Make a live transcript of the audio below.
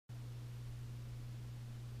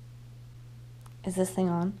Is this thing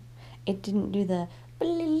on? It didn't do the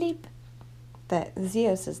bleep that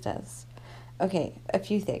Zeus's does. Okay, a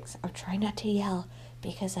few things. I'll try not to yell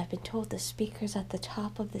because I've been told the speaker's at the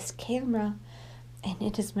top of this camera and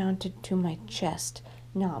it is mounted to my chest,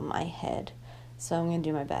 not my head. So I'm going to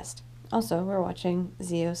do my best. Also, we're watching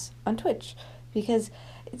Zeus on Twitch because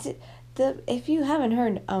if you haven't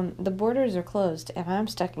heard, the borders are closed and I'm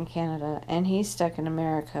stuck in Canada and he's stuck in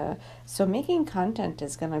America. So making content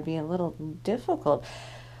is going to be a little difficult.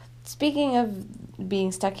 Speaking of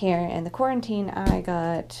being stuck here in the quarantine, I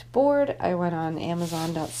got bored. I went on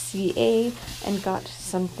Amazon.ca and got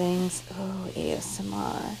some things. Oh,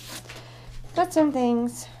 ASMR. Got some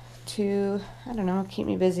things to, I don't know, keep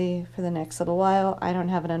me busy for the next little while. I don't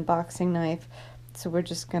have an unboxing knife, so we're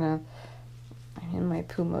just gonna. I'm in my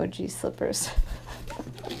Pumoji slippers.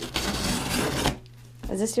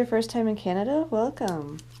 Is this your first time in Canada?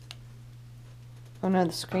 Welcome. Oh no,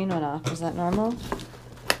 the screen went off. Is that normal?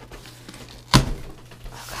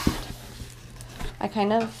 I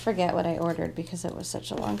kind of forget what I ordered because it was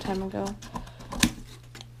such a long time ago.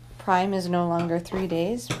 Prime is no longer 3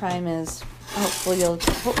 days. Prime is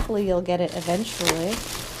hopefully you'll get it eventually.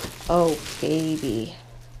 Oh baby.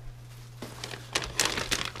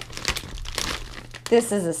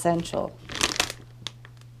 This is essential.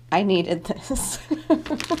 I needed this.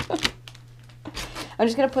 I'm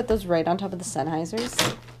just gonna put those right on top of the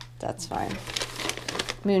Sennheisers. That's fine.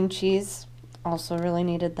 Moon cheese. Also really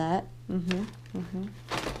needed that.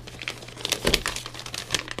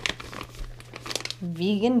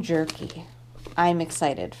 Vegan jerky. I'm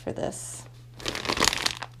excited for this.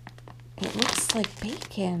 It looks like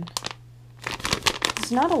bacon.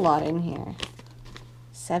 There's not a lot in here.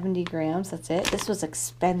 70 grams, that's it. This was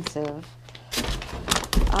expensive.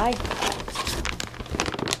 I got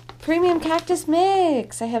premium cactus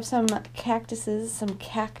mix. I have some cactuses, some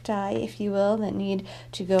cacti, if you will, that need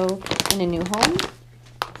to go in a new home.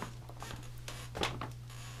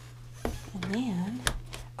 And then,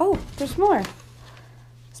 oh, there's more.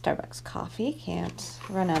 Starbucks coffee, can't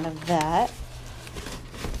run out of that.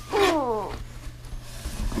 Oh.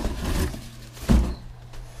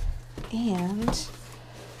 And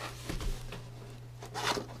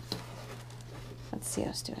let's see how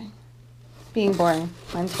it's doing. Being boring.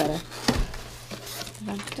 Mine's better.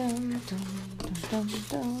 Dum, dum, dum, dum,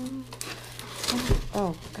 dum.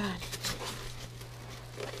 Oh, God.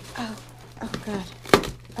 Oh, God.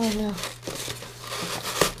 Oh, no.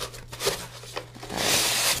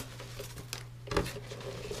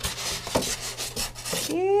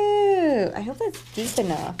 Cute. I hope that's deep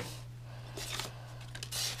enough.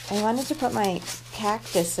 I wanted to put my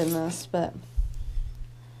cactus in this, but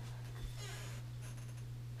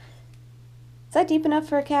is that deep enough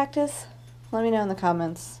for a cactus? Let me know in the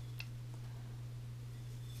comments.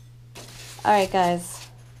 Alright guys,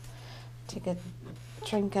 take a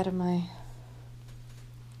drink out of my...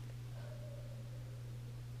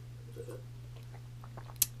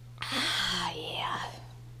 Ah, yeah.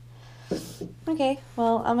 Okay,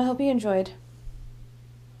 well, I hope you enjoyed.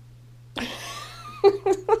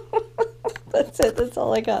 That's it, that's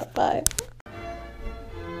all I got. Bye.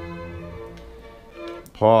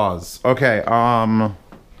 Pause. Okay,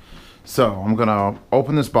 so I'm gonna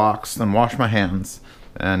open this box, then wash my hands,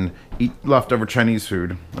 and eat leftover Chinese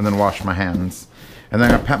food, and then wash my hands. And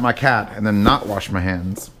then I'm gonna pet my cat, and then not wash my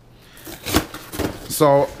hands.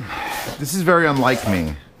 So, this is very unlike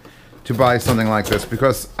me to buy something like this,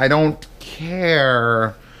 because I don't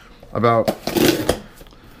care about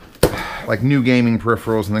like new gaming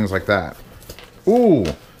peripherals and things like that. Ooh,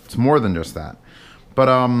 it's more than just that. But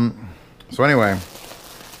so anyway,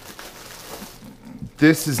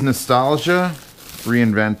 this is nostalgia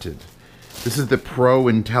reinvented. This is the Pro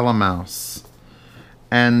Intellimouse,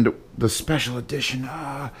 and the special edition.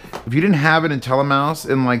 If you didn't have an Intellimouse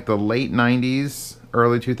in like the late 90s,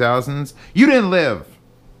 early 2000s, you didn't live,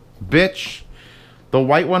 bitch. The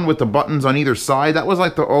white one with the buttons on either side, that was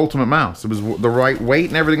like the ultimate mouse. It was the right weight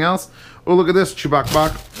and everything else. Oh, look at this,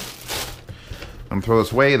 Chewbacca. I'm gonna throw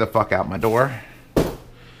this way the fuck out my door.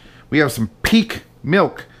 We have some peak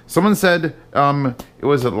milk. Someone said, it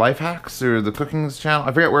was at Life Hacks or the Cooking's channel.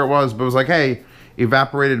 I forget where it was, but it was like, hey,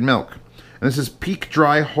 evaporated milk. And this is peak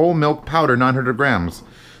dry whole milk powder, 900 grams.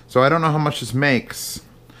 So I don't know how much this makes,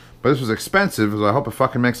 but this was expensive, so I hope it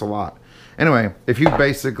fucking makes a lot. Anyway, if you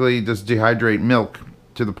basically just dehydrate milk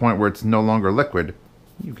to the point where it's no longer liquid,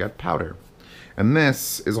 you get powder. And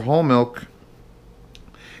this is a whole milk.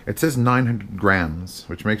 It says 900 grams,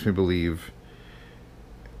 which makes me believe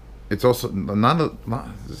it's also not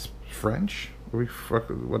is this French? What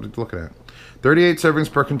are we looking at? 38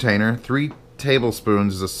 servings per container. 3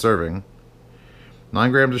 tablespoons is a serving.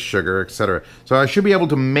 9 grams of sugar, etc. So I should be able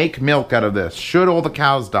to make milk out of this, should all the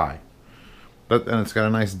cows die. But, and it's got a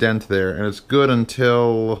nice dent there, and it's good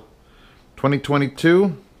until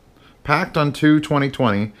 2022. Packed on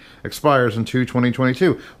 2/2020, expires on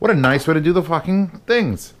 2/2022. What a nice way to do the fucking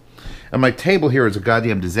things. And my table here is a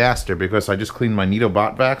goddamn disaster because I just cleaned my Neato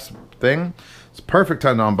Botvax thing. It's a perfect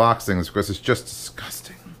time to unbox things because it's just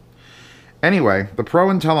disgusting. Anyway, the Pro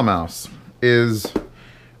Intellimouse is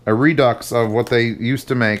a redux of what they used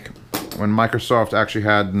to make when Microsoft actually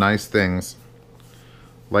had nice things.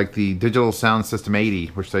 Like the Digital Sound System 80,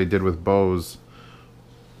 which they did with Bose.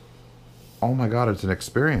 Oh my god, it's an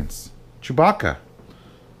experience. Chewbacca.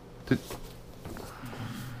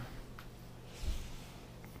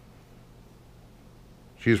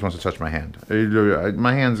 She just wants to touch my hand.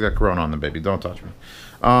 My hand's got corona on them, baby. Don't touch me.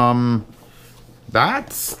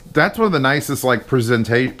 That's one of the nicest like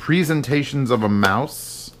presentations of a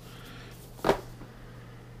mouse.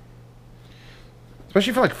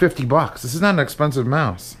 Especially for like $50. This is not an expensive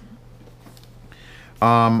mouse.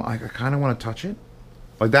 I kind of want to touch it.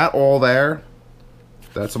 Like that all there.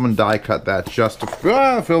 That someone die cut that just to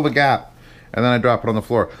fill the gap. And then I drop it on the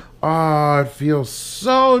floor. Oh, it feels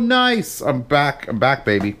so nice. I'm back. I'm back,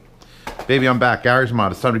 baby. Baby, I'm back. Garry's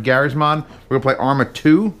Mod. It's time to Garry's Mod. We're going to play Arma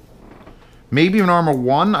 2. Maybe even Arma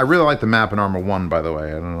 1. I really like the map in Arma 1, by the way.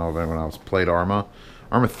 I don't know if anyone else played Arma.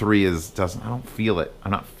 Arma 3 doesn't. I don't feel it.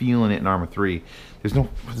 I'm not feeling it in Arma 3. There's no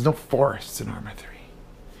forests in Arma 3.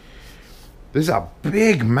 This is a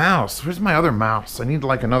big mouse. Where's my other mouse? I need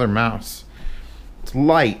like another mouse. It's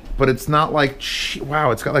light, but it's not like...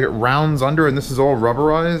 Wow, it's got like it rounds under and this is all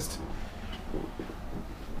rubberized.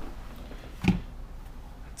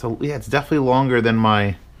 So yeah, it's definitely longer than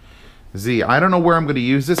my Z. I don't know where I'm going to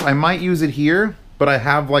use this. I might use it here, but I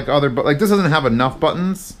have like other... But like this doesn't have enough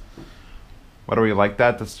buttons. Why do we like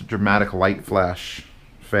that? That's a dramatic light flash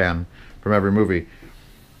fan from every movie.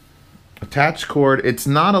 Attached cord. It's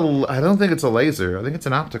not a... I don't think it's a laser. I think it's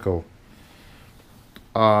an optical.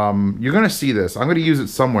 You're going to see this. I'm going to use it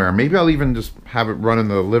somewhere. Maybe I'll even just have it run in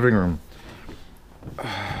the living room.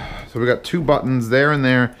 So we got 2 buttons there and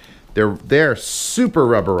there. They're super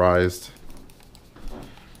rubberized.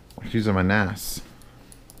 I'm using my NAS.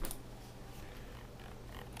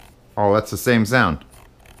 Oh, that's the same sound.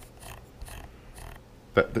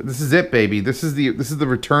 This is it, baby. This is the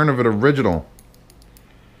return of an original.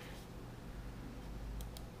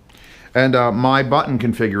 And my button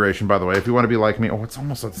configuration, by the way, if you want to be like me... Oh, it's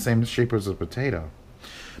almost like the same shape as a potato.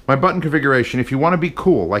 My button configuration, if you want to be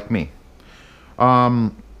cool, like me.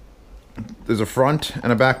 There's a front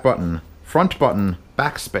and a back button. Front button,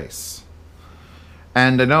 backspace.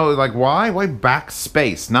 And I know, like, why? Why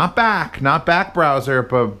backspace? Not back browser,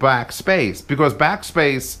 but backspace. Because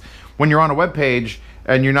backspace, when you're on a web page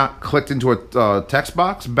and you're not clicked into a text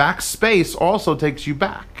box, backspace also takes you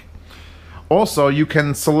back. Also, you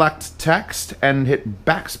can select text and hit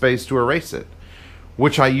backspace to erase it,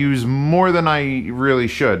 which I use more than I really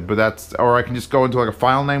should. But that's, or I can just go into like a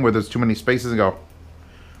file name where there's too many spaces and go.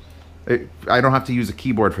 I don't have to use a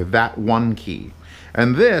keyboard for that one key.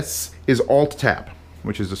 And this is Alt Tab,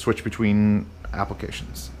 which is the switch between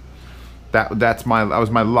applications. That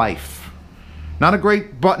was my life. Not a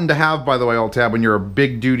great button to have, by the way, Alt Tab, when you're a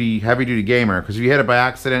big duty, heavy duty gamer. Because if you hit it by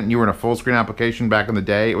accident and you were in a full screen application back in the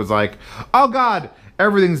day, it was like, oh god,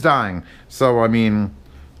 everything's dying. So, I mean,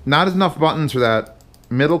 not enough buttons for that.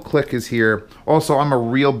 Middle click is here. Also, I'm a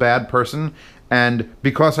real bad person. And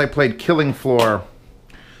because I played Killing Floor,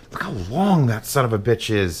 look how long that son of a bitch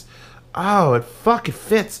is. Oh, it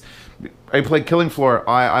fits. I played Killing Floor.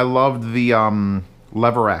 I loved the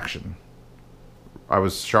lever action. I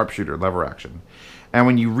was sharpshooter, lever action. And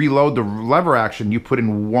when you reload the lever action, you put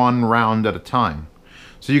in 1 round at a time.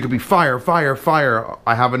 So you could be fire, fire, fire.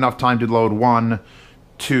 I have enough time to load 1,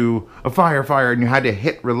 2, a fire, fire, and you had to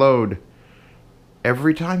hit reload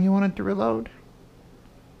every time you wanted to reload.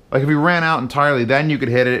 Like if you ran out entirely, then you could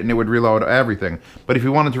hit it and it would reload everything. But if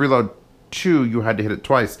you wanted to reload 2, you had to hit it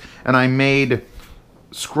twice. And I made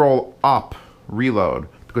scroll up reload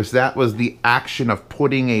because that was the action of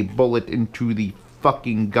putting a bullet into the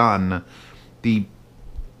fucking gun.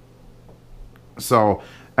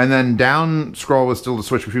 And then down scroll was still the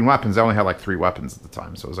switch between weapons. I only had like 3 weapons at the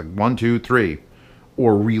time. So it was like 1, 2, 3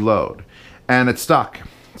 or reload. And it stuck.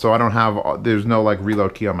 So I don't have, there's no like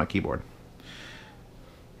reload key on my keyboard.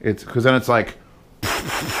 It's because then it's like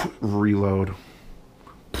reload.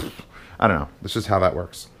 I don't know. That's just how that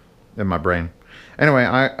works in my brain. Anyway,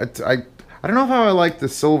 I don't know how I like the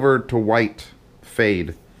silver to white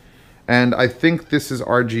fade. And I think this is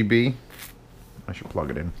RGB. I should plug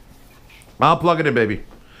it in. I'll plug it in, baby.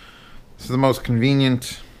 This is the most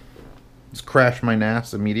convenient. Just crash my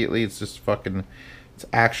NAS immediately. It's just fucking. It's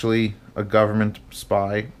actually a government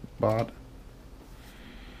spy bot.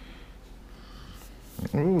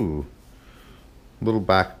 Ooh. Little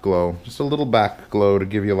back glow. Just a little back glow to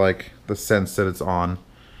give you like the sense that it's on.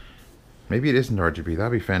 Maybe it isn't RGB.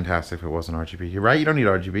 That'd be fantastic if it wasn't RGB. You're right, you don't need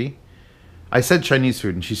RGB. I said Chinese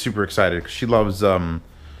food and she's super excited because she loves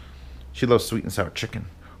sweet and sour chicken.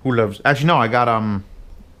 Who loves actually no, I got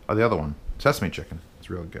the other one. Sesame chicken. It's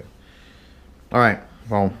really good. Alright,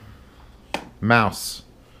 well, mouse.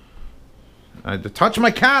 I touch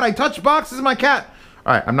my cat, I touch boxes of my cat.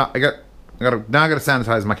 Alright, now I gotta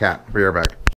sanitize my cat. Be right back.